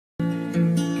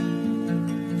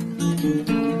Hey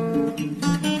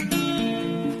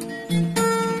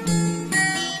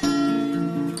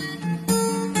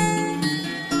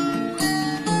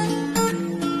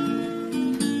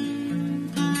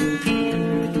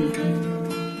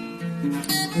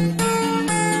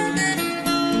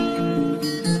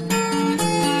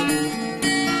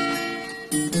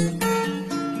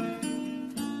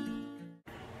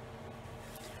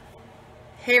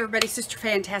everybody, Sister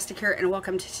Fantastic here, and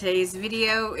welcome to today's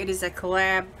video. It is a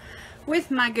collab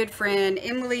with my good friend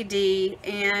Emily D,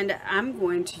 and I'm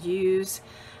going to use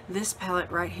this palette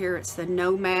right here. It's the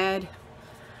Nomad,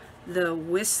 the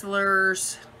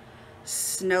Whistler's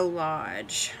Snow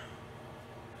Lodge.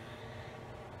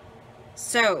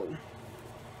 So,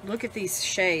 look at these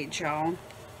shades, y'all.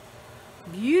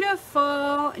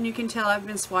 Beautiful, and you can tell I've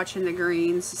been swatching the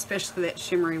greens, especially that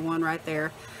shimmery one right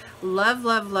there. Love,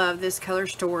 love, love this color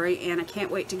story, and I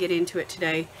can't wait to get into it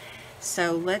today.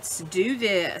 So let's do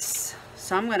this.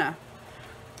 So I'm gonna,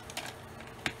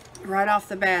 right off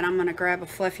the bat, I'm gonna grab a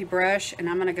fluffy brush and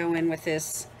I'm gonna go in with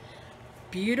this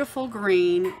beautiful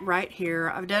green right here.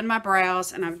 I've done my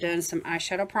brows and I've done some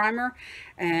eyeshadow primer,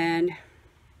 and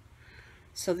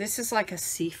so this is like a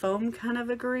seafoam kind of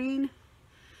a green,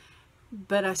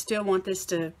 but I still want this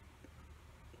to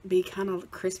be kind of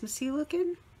Christmassy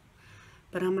looking.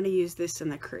 But I'm going to use this in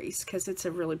the crease because it's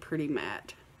a really pretty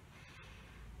matte.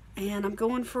 And I'm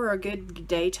going for a good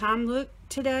daytime look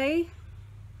today.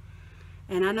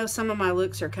 And I know some of my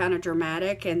looks are kind of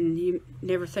dramatic and you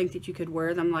never think that you could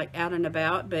wear them like out and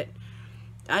about, but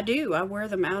I do. I wear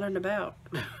them out and about.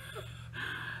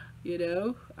 You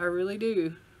know, I really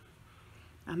do.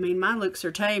 I mean, my looks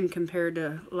are tame compared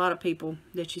to a lot of people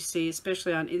that you see,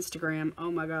 especially on Instagram.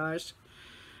 Oh my gosh.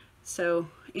 So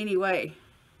anyway,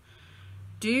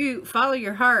 follow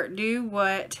your heart. Do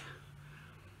what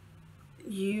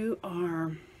you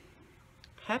are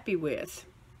happy with.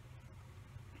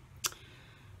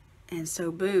 And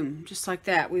so boom, just like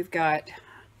that, we've got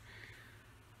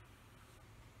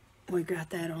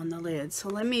that on the lid. So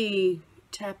let me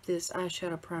tap this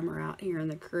eyeshadow primer out here in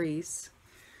the crease,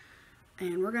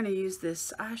 and we're going to use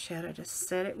this eyeshadow to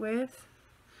set it with,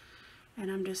 and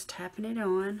I'm just tapping it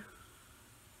on.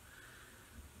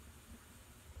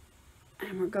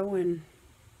 And we're going,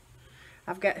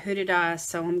 I've got hooded eyes,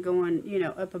 so I'm going, you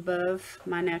know, up above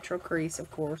my natural crease, of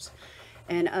course,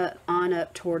 and on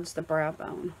up towards the brow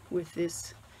bone with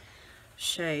this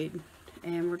shade.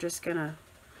 And we're just gonna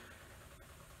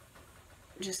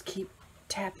just keep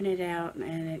tapping it out,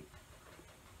 and it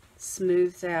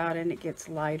smooths out and it gets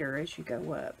lighter as you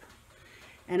go up.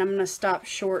 And I'm gonna stop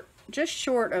short, just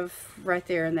short of right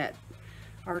there in that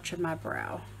arch of my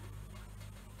brow.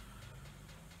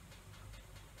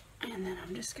 And then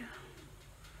I'm just going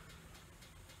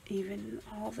to even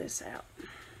all this out.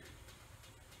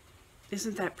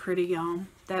 Isn't that pretty, y'all?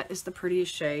 That is the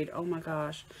prettiest shade. Oh my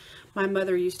gosh. My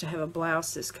mother used to have a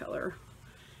blouse this color.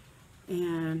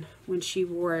 And when she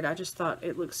wore it, I just thought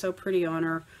it looked so pretty on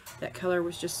her. That color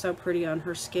was just so pretty on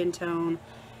her skin tone.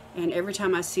 And every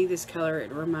time I see this color,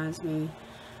 it reminds me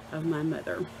of my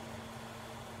mother.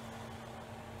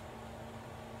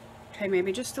 Okay,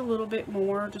 maybe just a little bit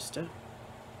more, just to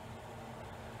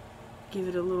give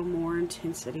it a little more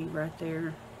intensity right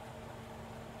there.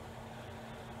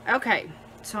 Okay,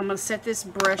 so I'm going to set this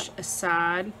brush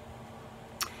aside,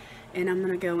 and I'm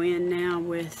going to go in now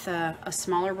with a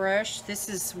smaller brush. This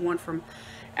is one from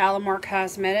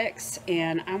Cosmetics,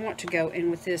 and I want to go in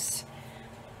with this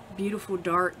beautiful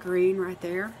dark green right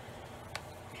there.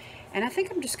 And I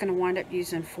think I'm just going to wind up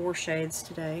using 4 shades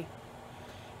today.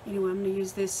 Anyway, I'm going to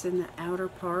use this in the outer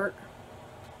part.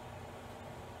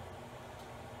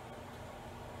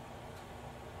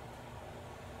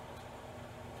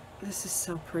 This is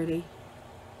so pretty.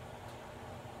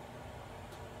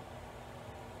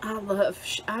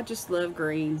 I just love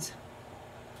greens.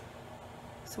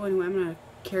 So anyway, I'm going to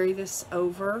carry this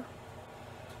over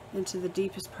into the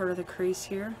deepest part of the crease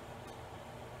here.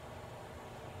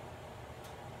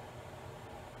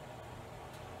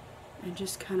 And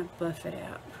just kind of buff it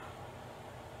out.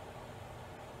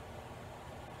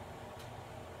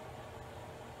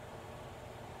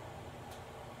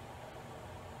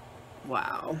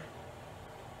 Wow.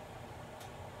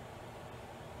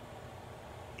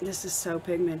 This is so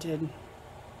pigmented.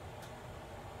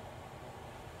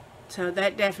 So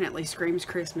that definitely screams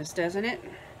Christmas, doesn't it?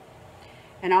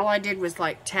 And all I did was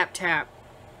like tap tap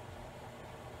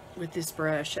with this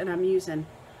brush, and I'm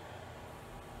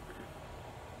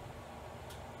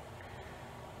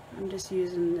just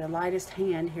using the lightest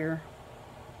hand here.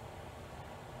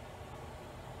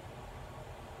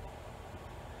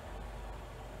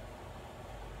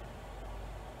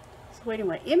 So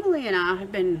anyway, Emily and I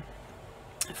have been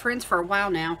friends for a while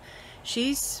now.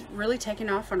 She's really taken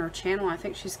off on her channel. I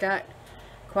think she's got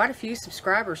quite a few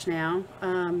subscribers now.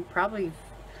 Probably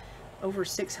over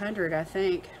 600, I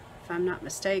think, if I'm not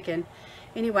mistaken.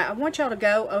 Anyway, I want y'all to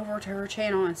go over to her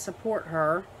channel and support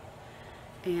her.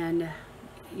 And,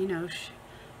 you know,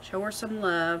 show her some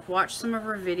love. Watch some of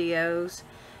her videos.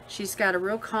 She's got a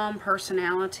real calm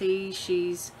personality.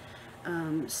 She's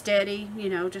steady, you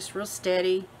know, just real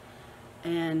steady.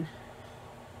 And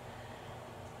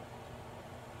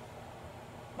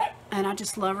I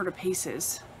just love her to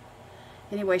pieces.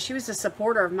 Anyway, she was a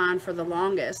supporter of mine for the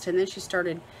longest, and then she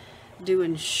started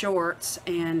doing shorts,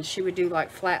 and she would do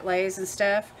like flat lays and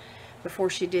stuff before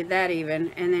she did that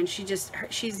even, and then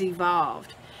she's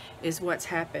evolved is what's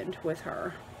happened with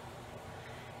her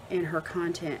and her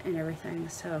content and everything.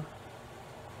 So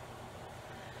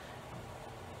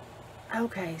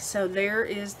okay, so there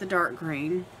is the dark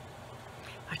green.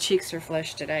 My cheeks are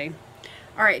flushed today.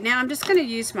 Alright, now I'm just going to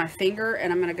use my finger,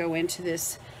 and I'm going to go into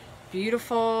this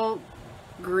beautiful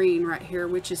green right here,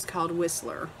 which is called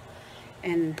Whistler.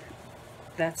 And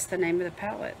that's the name of the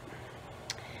palette,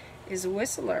 is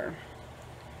Whistler.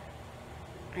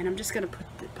 And I'm just going to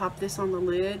pop this on the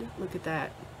lid. Look at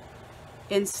that.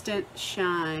 Instant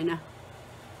shine.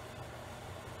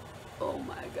 Oh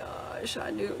my gosh,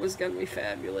 I knew it was going to be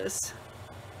fabulous.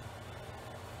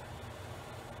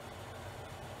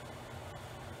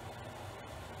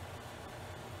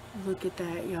 Look at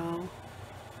that, y'all.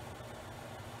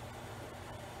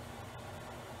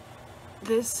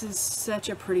 This is such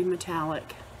a pretty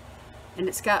metallic, and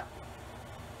it's got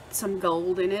some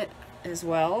gold in it as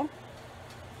well.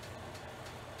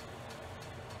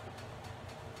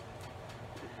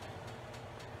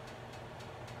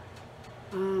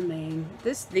 I mean,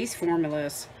 these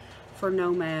formulas for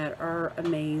Nomad are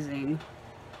amazing.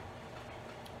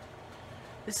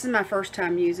 This is my first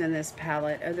time using this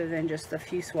palette, other than just a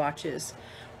few swatches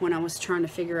when I was trying to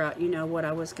figure out, you know, what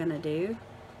I was going to do.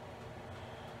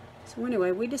 So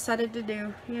anyway, we decided to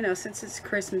do, you know, since it's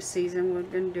Christmas season, we're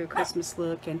going to do a Christmas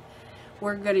look, and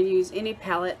we're going to use any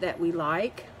palette that we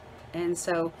like. And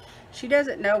so she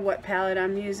doesn't know what palette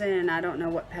I'm using, and I don't know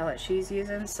what palette she's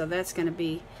using, so that's going to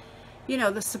be, you know,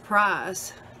 the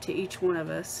surprise to each one of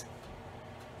us.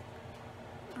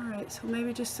 Alright, so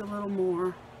maybe just a little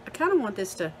more. I kind of want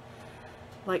this to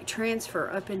like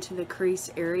transfer up into the crease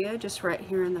area, just right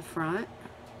here in the front,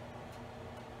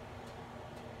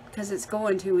 because it's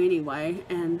going to anyway,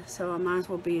 and so I might as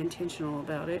well be intentional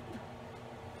about it.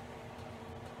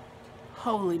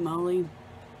 Holy moly,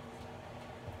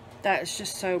 that is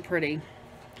just so pretty.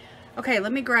 Okay,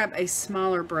 let me grab a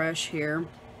smaller brush here,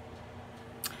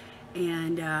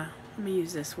 and let me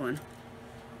use this one.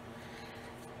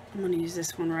 I'm going to use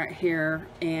this one right here,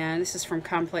 and this is from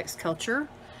Complex Culture,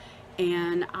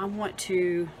 and I want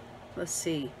to, let's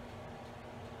see,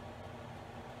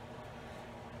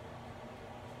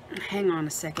 hang on a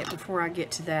second before I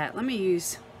get to that. Let me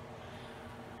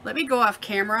go off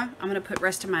camera. I'm going to put the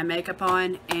rest of my makeup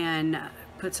on and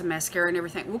put some mascara and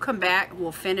everything. We'll come back,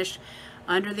 we'll finish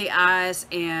under the eyes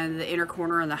and the inner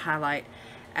corner and the highlight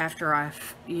after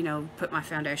I've, you know, put my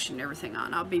foundation and everything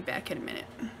on. I'll be back in a minute.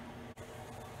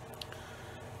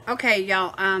 Okay,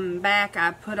 y'all, I'm back.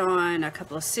 I put on a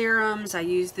couple of serums. I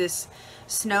used this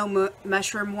snow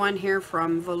mushroom one here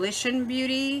from Volition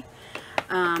Beauty.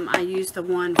 I used the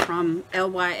one from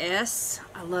LYS.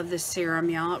 I love this serum,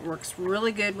 y'all. It works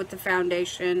really good with the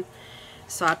foundation.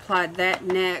 So I applied that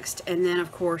next, and then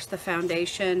of course the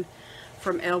foundation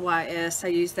from LYS. I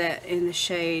used that in the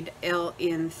shade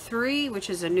LN3, which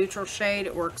is a neutral shade.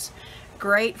 It works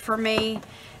great for me.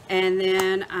 And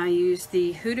then I used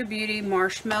the Huda Beauty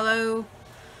Marshmallow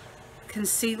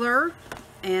Concealer.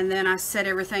 And then I set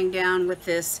everything down with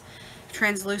this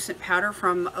translucent powder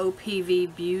from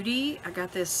OPV Beauty. I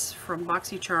got this from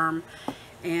BoxyCharm,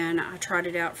 and I tried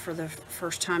it out for the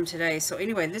first time today. So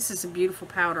anyway, this is a beautiful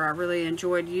powder. I really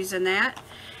enjoyed using that.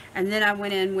 And then I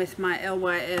went in with my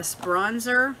LYS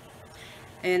bronzer.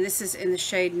 And this is in the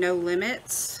shade No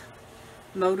Limits.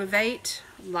 Motivate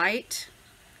Light,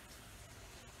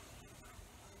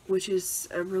 which is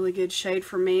a really good shade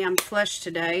for me. I'm flushed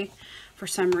today for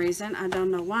some reason. I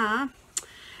don't know why.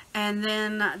 And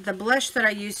then the blush that I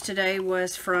used today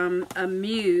was from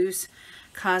Muse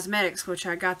Cosmetics, which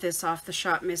I got this off the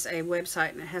Shop Miss A website,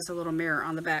 and it has a little mirror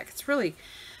on the back. It's really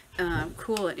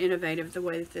cool and innovative the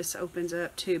way that this opens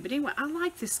up too. But anyway, I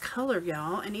like this color,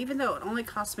 y'all, and even though it only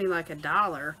cost me like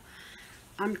 $1,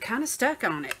 I'm kind of stuck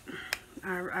on it.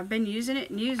 I've been using it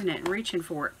and reaching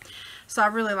for it. So I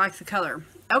really like the color.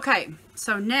 Okay,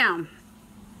 so now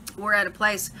we're at a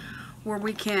place where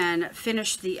we can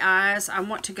finish the eyes, I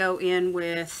want to go in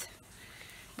with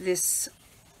this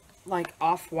like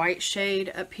off-white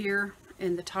shade up here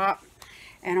in the top,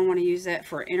 and I want to use that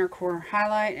for inner core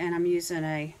highlight, and I'm using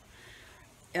a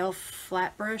e.l.f.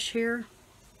 flat brush here,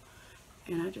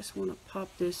 and I just want to pop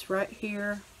this right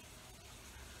here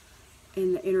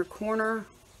in the inner corner.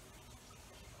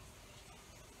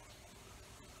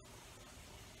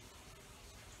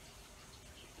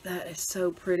 That is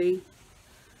so pretty.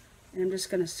 And I'm just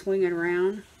going to swing it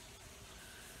around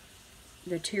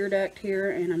the tear duct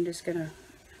here, and I'm just going to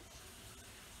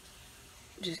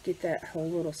just get that whole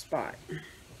little spot.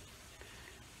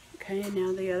 Okay,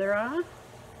 now the other eye.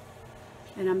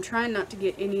 And I'm trying not to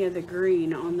get any of the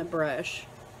green on the brush.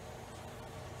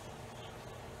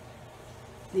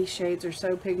 These shades are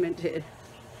so pigmented.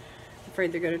 I'm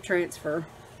afraid they're going to transfer.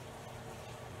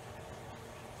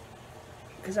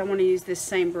 Because I want to use this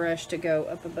same brush to go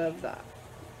up above that.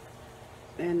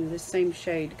 And the same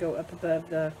shade to go up above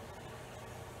the,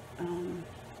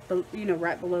 you know,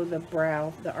 right below the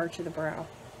brow, the arch of the brow.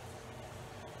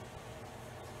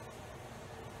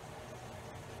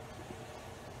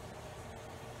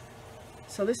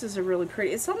 So this is a really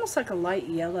pretty, it's almost like a light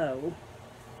yellow.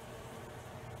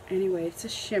 Anyway, it's a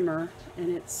shimmer,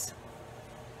 and it's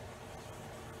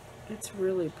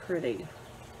really pretty.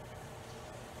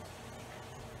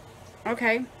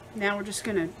 Okay, now we're just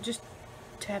gonna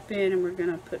tap in, and we're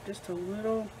gonna put just a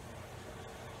little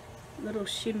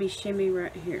shimmy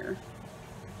right here.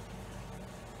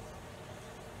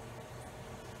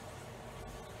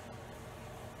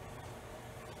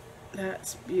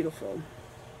 That's beautiful.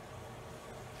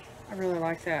 I really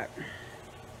like that.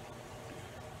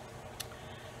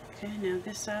 Okay, now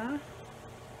this eye.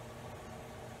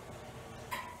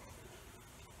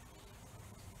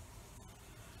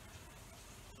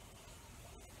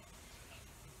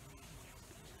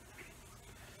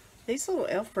 These little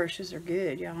e.l.f. brushes are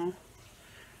good, y'all.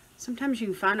 Sometimes you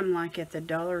can find them like at the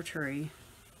Dollar Tree.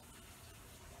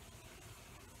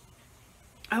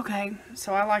 Okay,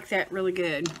 so I like that really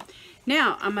good.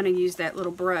 Now I'm going to use that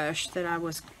little brush that I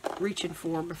was reaching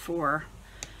for before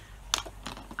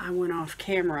I went off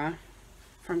camera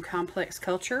from Complex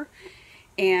Culture,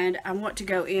 and I want to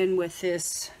go in with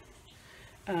this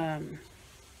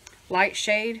light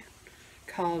shade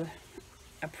called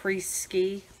Après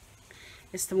Ski.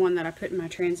 It's the one that I put in my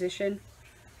transition,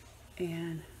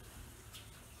 and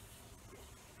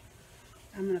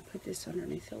I'm going to put this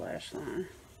underneath the lash line.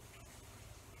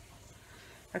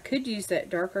 I could use that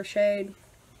darker shade,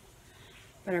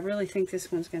 but I really think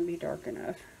this one's going to be dark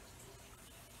enough.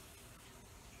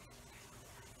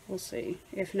 We'll see.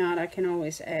 If not, I can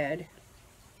always add.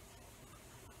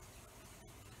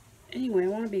 Anyway, I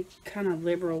want to be kind of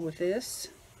liberal with this.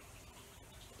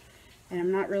 And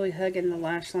I'm not really hugging the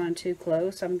lash line too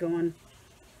close. I'm going,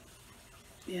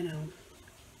 you know,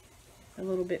 a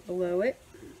little bit below it.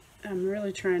 I'm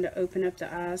really trying to open up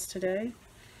the eyes today.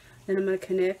 Then I'm going to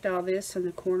connect all this in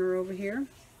the corner over here.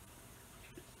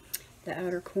 The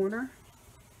outer corner.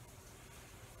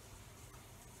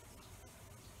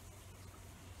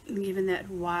 And giving that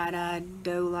wide-eyed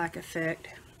doe-like effect.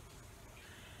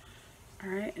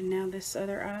 Alright, and now this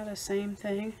other eye, the same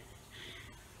thing.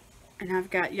 And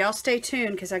I've got, y'all stay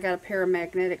tuned because I got a pair of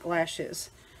magnetic lashes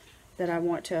that I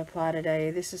want to apply today.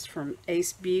 This is from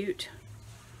Ace Beauty.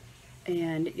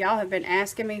 And y'all have been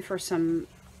asking me for some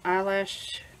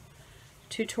eyelash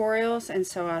tutorials, and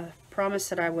so I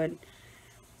promised that I would,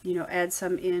 you know, add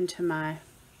some into my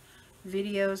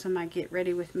videos and my get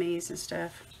ready with me's and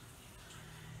stuff.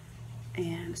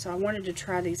 And so I wanted to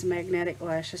try these magnetic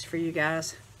lashes for you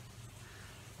guys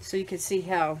so you could see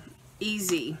how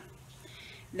easy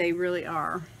they really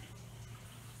are.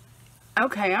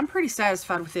 Okay, I'm pretty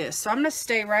satisfied with this, so I'm going to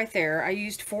stay right there. I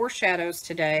used 4 shadows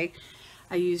today.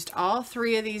 I used all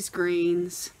 3 of these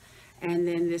greens, and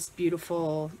then this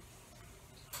beautiful,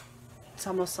 it's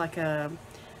almost like a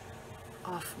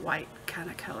off-white kind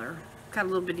of color. Got a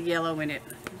little bit of yellow in it.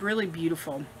 Really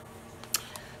beautiful.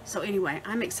 So anyway,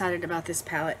 I'm excited about this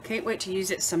palette. Can't wait to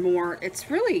use it some more. It's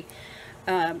really,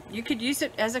 you could use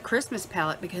it as a Christmas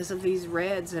palette because of these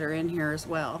reds that are in here as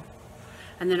well.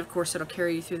 And then of course it'll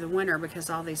carry you through the winter because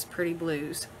all these pretty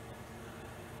blues.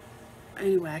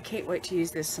 Anyway, I can't wait to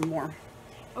use this some more.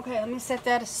 Okay, let me set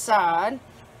that aside.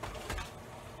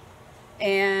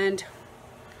 And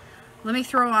let me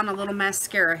throw on a little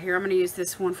mascara here. I'm going to use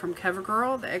this one from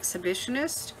CoverGirl, the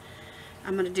Exhibitionist.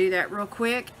 I'm going to do that real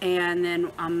quick, and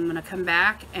then I'm going to come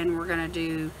back and we're going to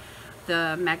do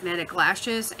the magnetic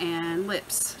lashes and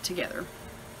lips together.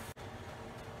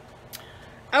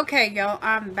 Okay, y'all,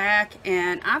 I'm back,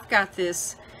 and I've got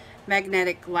this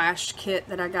magnetic lash kit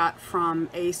that I got from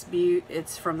Ace Beauty.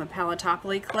 It's from the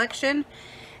Palatopoli collection.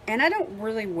 And I don't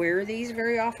really wear these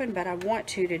very often, but I want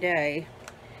to today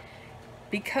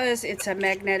because it's a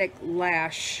magnetic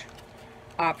lash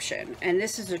option. And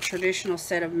this is a traditional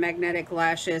set of magnetic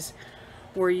lashes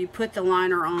where you put the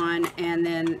liner on and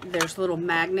then there's little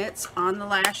magnets on the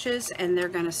lashes and they're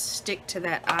going to stick to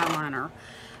that eyeliner.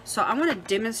 So I want to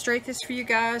demonstrate this for you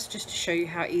guys just to show you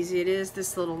how easy it is.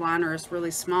 This little liner is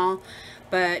really small,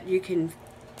 but you can,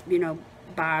 you know,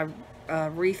 buy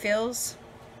refills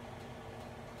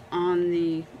on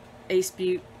the Ace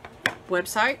Beauty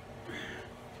website.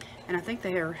 And I think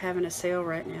they are having a sale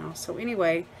right now. So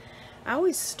anyway, I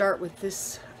always start with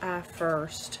this eye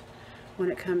first when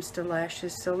it comes to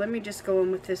lashes. So let me just go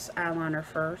in with this eyeliner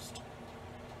first.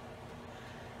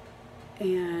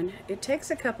 And it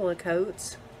takes a couple of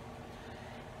coats.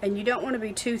 And you don't want to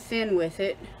be too thin with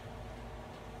it,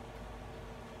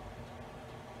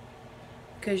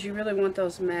 because you really want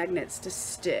those magnets to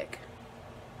stick.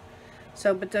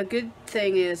 So, but the good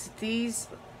thing is these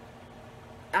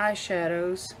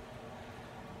eyeshadows,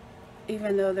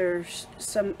 even though there's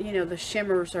some, you know, the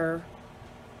shimmers are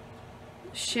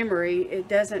shimmery, it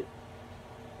doesn't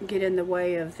get in the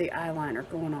way of the eyeliner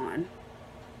going on.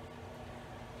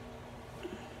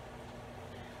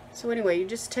 So anyway, you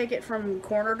just take it from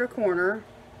corner to corner.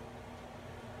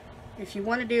 If you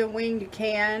want to do a wing, you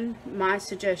can. My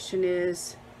suggestion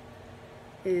is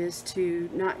to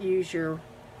not use your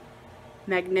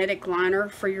magnetic liner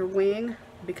for your wing,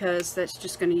 because that's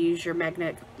just going to use your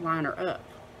magnetic liner up.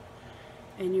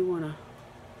 And you want to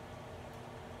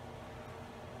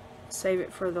save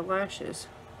it for the lashes.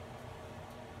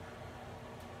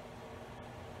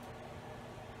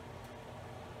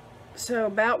 So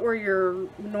about where your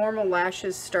normal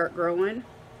lashes start growing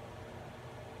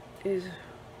is,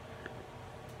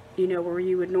 you know, where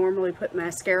you would normally put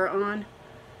mascara on,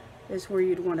 is where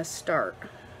you'd want to start.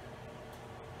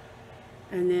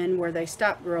 And then where they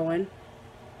stop growing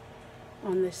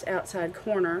on this outside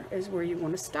corner is where you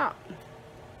want to stop.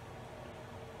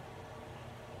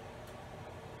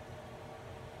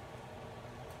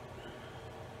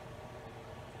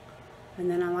 And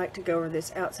then I like to go over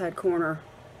this outside corner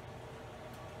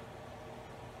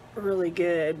really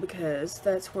good, because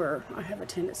that's where I have a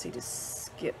tendency to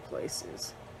skip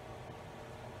places.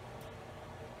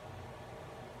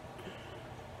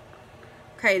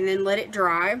 Okay, and then let it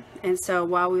dry. And so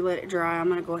while we let it dry, I'm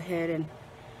going to go ahead and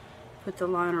put the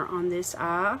liner on this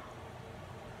eye,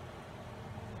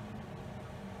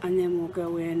 and then we'll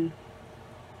go in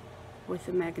with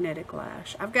the magnetic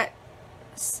lash. I've got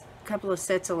a couple of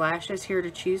sets of lashes here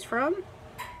to choose from,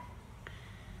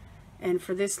 and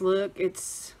for this look,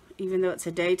 it's, even though it's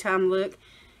a daytime look,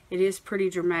 it is pretty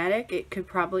dramatic. It could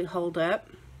probably hold up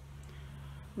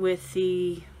with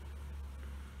the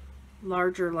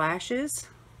larger lashes,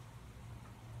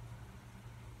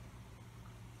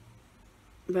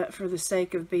 but for the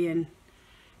sake of being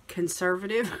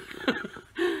conservative,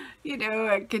 you know,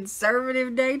 a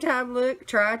conservative daytime look,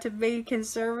 try to be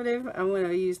conservative, I'm going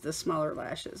to use the smaller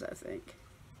lashes, I think.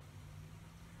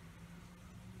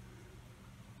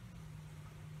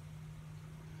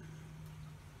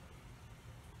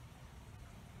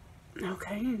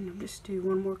 Okay, and I'll just do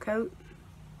one more coat.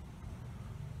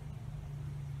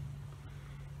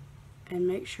 And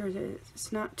make sure that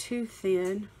it's not too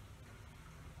thin.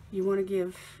 You want to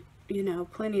give, you know,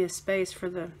 plenty of space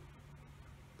for the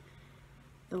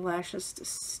lashes to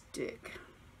stick.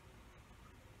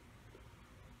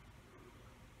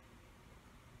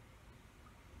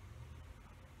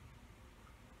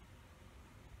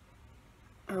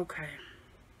 Okay.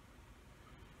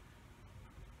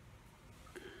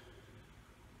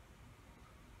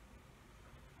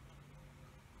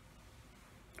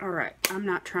 Alright, I'm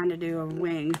not trying to do a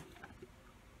wing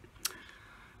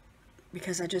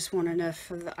because I just want enough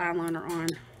of the eyeliner on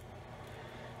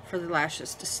for the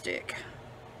lashes to stick.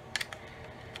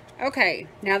 Okay,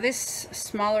 now this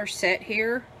smaller set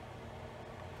here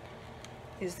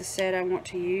is the set I want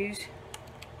to use.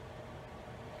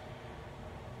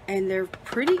 And they're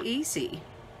pretty easy.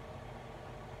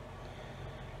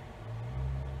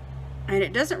 And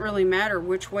it doesn't really matter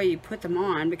which way you put them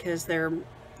on, because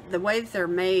the way that they're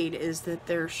made is that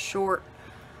they're short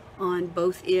on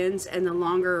both ends and the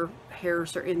longer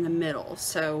hairs are in the middle.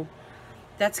 So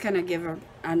that's going to give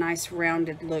a nice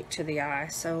rounded look to the eye.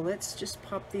 So let's just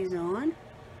pop these on.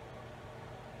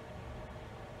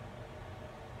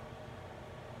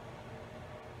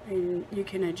 And you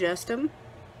can adjust them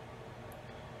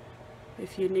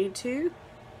if you need to.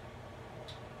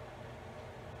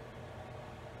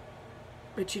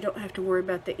 But but you don't have to worry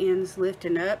about the ends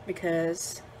lifting up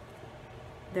because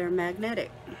they're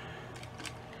magnetic.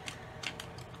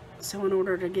 So in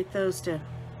order to get those to,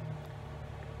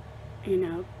 you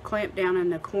know, clamp down in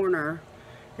the corner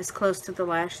as close to the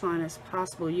lash line as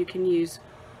possible, you can use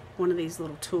one of these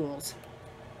little tools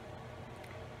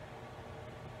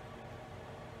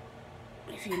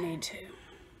if you need to.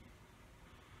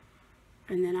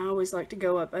 And then I always like to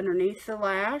go up underneath the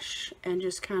lash and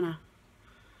just kind of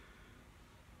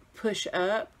push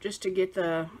up just to get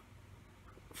the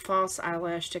false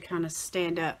eyelash to kind of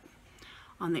stand up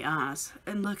on the eyes.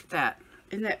 And look at that.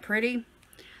 Isn't that pretty?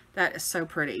 That is so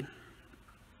pretty.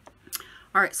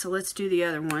 Alright, so let's do the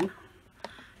other one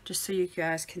just so you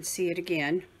guys can see it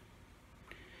again.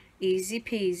 Easy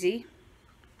peasy.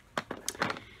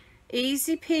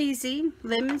 Easy peasy,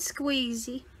 lemon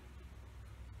squeezy.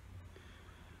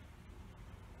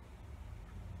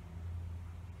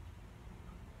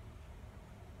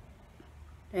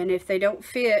 And if they don't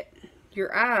fit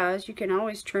your eyes, you can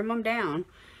always trim them down.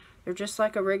 They're just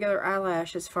like a regular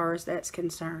eyelash as far as that's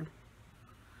concerned.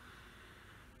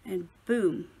 And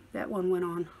boom, that one went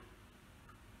on.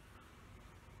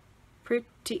 Pretty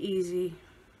easy.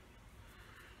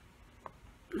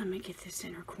 Let me get this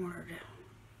inner corner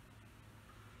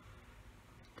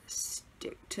to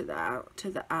stick to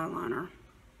the eyeliner.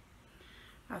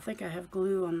 I think I have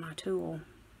glue on my tool.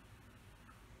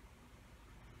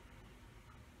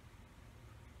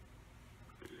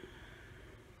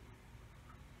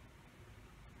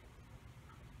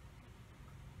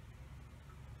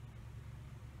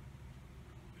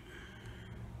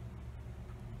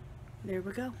 There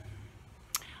we go.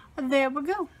 There we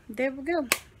go. There we go.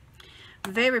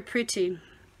 Very pretty.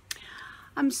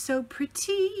 I'm so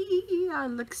pretty. I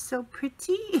look so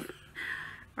pretty.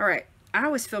 Alright. I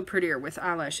always feel prettier with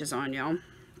eyelashes on, y'all.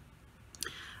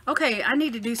 Okay, I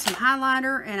need to do some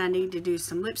highlighter and I need to do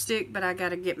some lipstick, but I got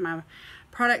to get my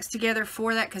products together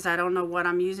for that because I don't know what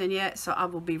I'm using yet, so I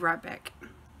will be right back.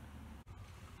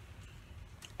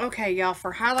 Okay, y'all,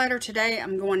 for highlighter today,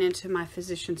 I'm going into my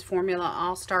Physicians Formula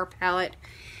All-Star palette,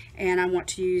 and I want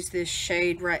to use this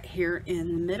shade right here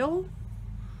in the middle.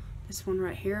 This one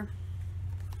right here.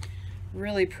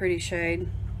 Really pretty shade.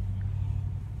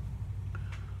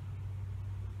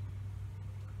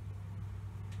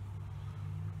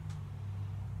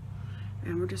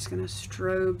 And we're just going to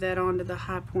strobe that onto the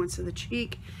high points of the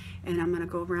cheek, and I'm going to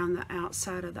go around the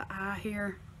outside of the eye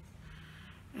here.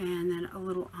 And then a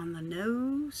little on the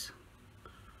nose.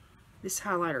 This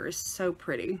highlighter is so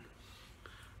pretty.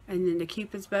 And then the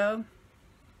Cupid's bow.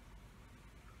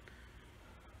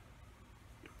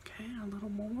 Okay, a little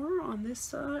more on this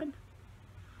side.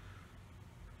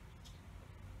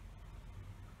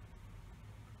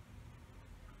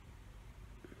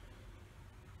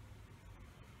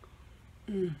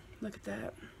 Look at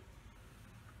that.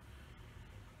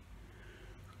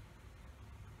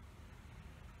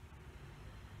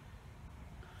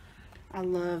 I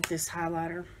love this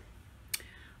highlighter.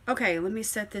 Okay, let me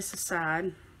set this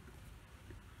aside,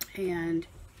 and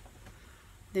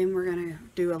then we're gonna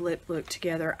do a lip look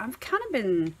together. I've kind of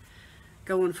been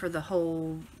going for the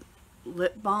whole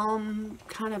lip balm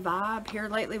kind of vibe here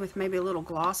lately with maybe a little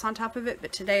gloss on top of it,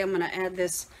 but today I'm gonna add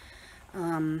this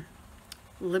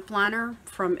lip liner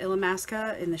from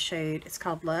Illamasqua in the shade, it's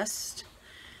called Lust,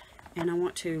 and I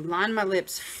want to line my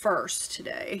lips first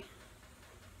today.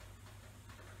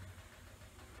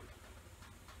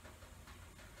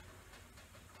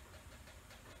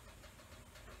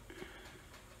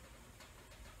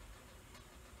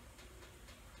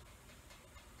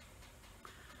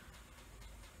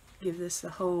 Give this the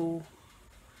whole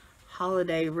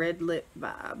holiday red lip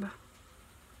vibe.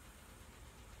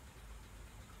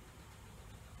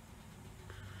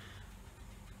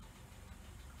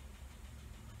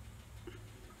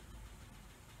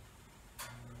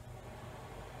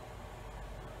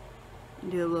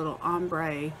 Do a little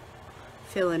ombre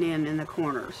filling in the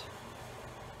corners.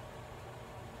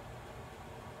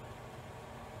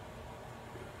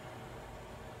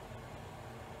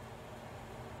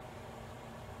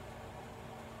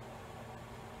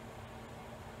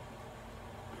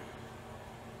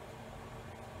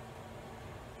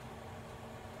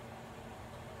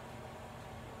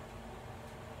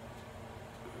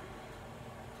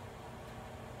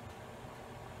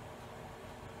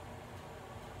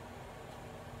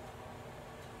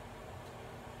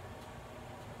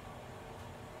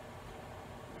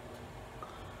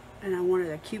 And I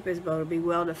wanted a Cupid's bow to be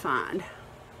well defined.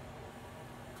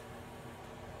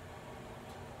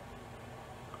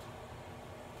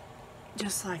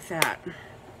 Just like that.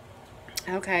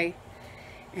 Okay.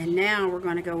 And now we're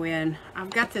going to go in. I've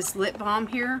got this lip balm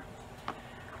here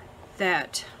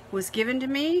that was given to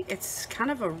me. It's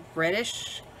kind of a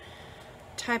reddish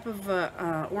type of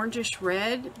orangish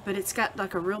red, but it's got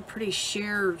like a real pretty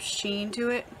sheer sheen to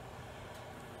it.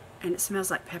 And it smells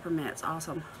like peppermint. It's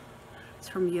awesome. It's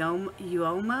from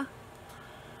Uoma.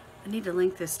 I need to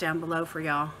link this down below for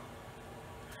y'all.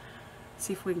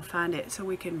 See if we can find it so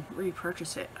we can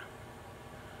repurchase it.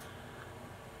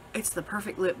 It's the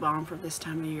perfect lip balm for this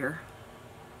time of year.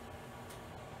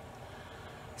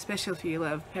 Especially if you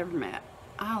love peppermint.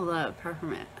 I love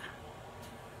peppermint.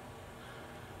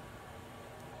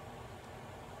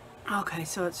 Okay,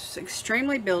 so it's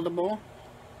extremely buildable.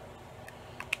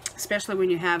 Especially when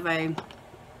you have a,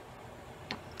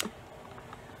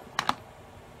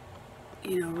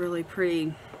 you know, really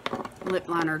pretty lip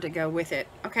liner to go with it.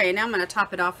 Okay, now I'm going to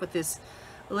top it off with this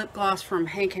lip gloss from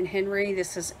Hank & Henry.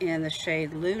 This is in the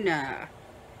shade Luna.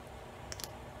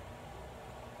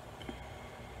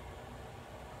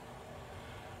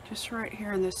 Just right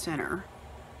here in the center.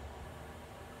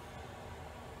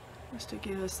 Just to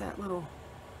give us that little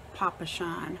pop of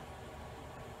shine.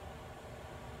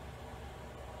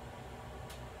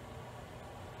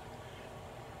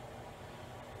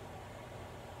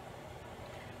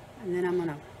 And then I'm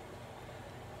going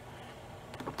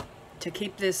to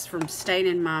keep this from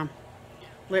staining my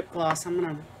lip gloss, I'm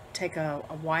going to take a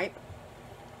wipe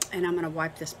and I'm going to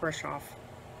wipe this brush off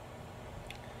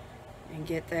and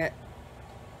get that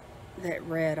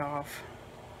red off,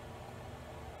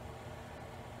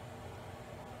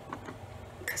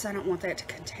 because I don't want that to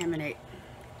contaminate.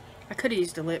 I could have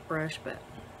used a lip brush, but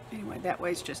anyway, that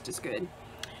way's just as good.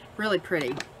 Really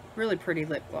pretty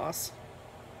lip gloss.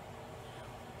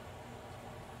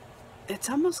 It's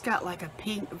almost got like a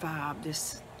pink vibe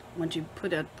just once you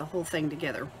put the whole thing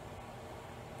together.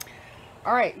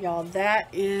 Alright, y'all,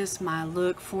 that is my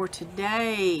look for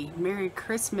today. Merry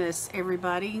Christmas,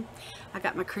 everybody. I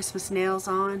got my Christmas nails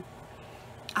on.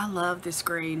 I love this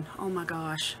green. Oh my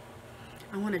gosh.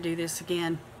 I want to do this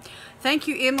again. Thank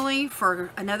you, Emily,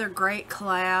 for another great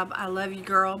collab. I love you,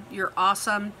 girl. You're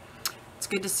awesome. It's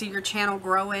good to see your channel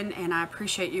growing, and I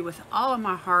appreciate you with all of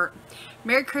my heart.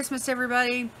 Merry Christmas,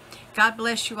 everybody. God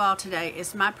bless you all today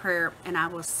is my prayer, and I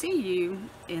will see you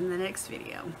in the next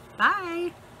video.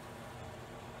 Bye.